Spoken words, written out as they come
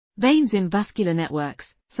Veins in vascular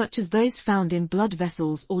networks, such as those found in blood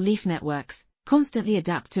vessels or leaf networks, constantly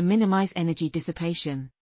adapt to minimize energy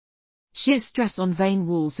dissipation. Shear stress on vein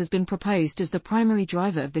walls has been proposed as the primary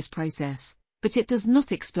driver of this process, but it does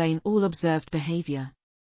not explain all observed behavior.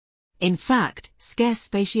 In fact, scarce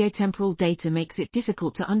spatiotemporal data makes it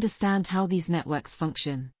difficult to understand how these networks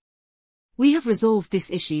function. We have resolved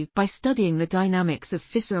this issue by studying the dynamics of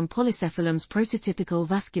fissure and polycephalum's prototypical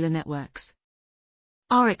vascular networks.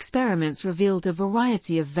 Our experiments revealed a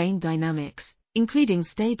variety of vein dynamics, including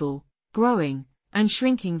stable, growing, and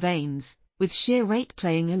shrinking veins, with shear rate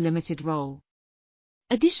playing a limited role.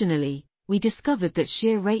 Additionally, we discovered that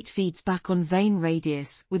shear rate feeds back on vein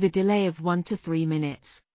radius with a delay of 1 to 3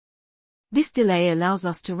 minutes. This delay allows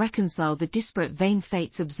us to reconcile the disparate vein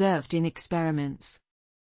fates observed in experiments.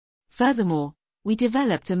 Furthermore, we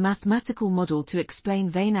developed a mathematical model to explain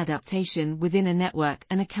vein adaptation within a network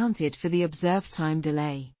and accounted for the observed time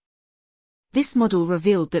delay. This model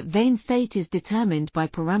revealed that vein fate is determined by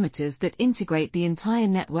parameters that integrate the entire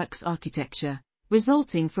network's architecture,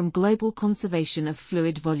 resulting from global conservation of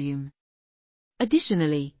fluid volume.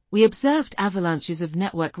 Additionally, we observed avalanches of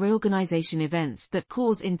network reorganization events that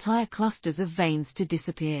cause entire clusters of veins to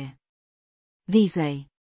disappear.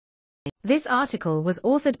 This article was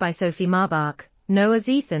authored by Sophie Marbach, Noah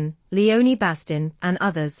Ziethen, Leonie Bastin, and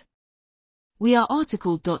others. We are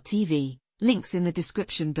RTCLTV, links in the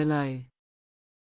description below.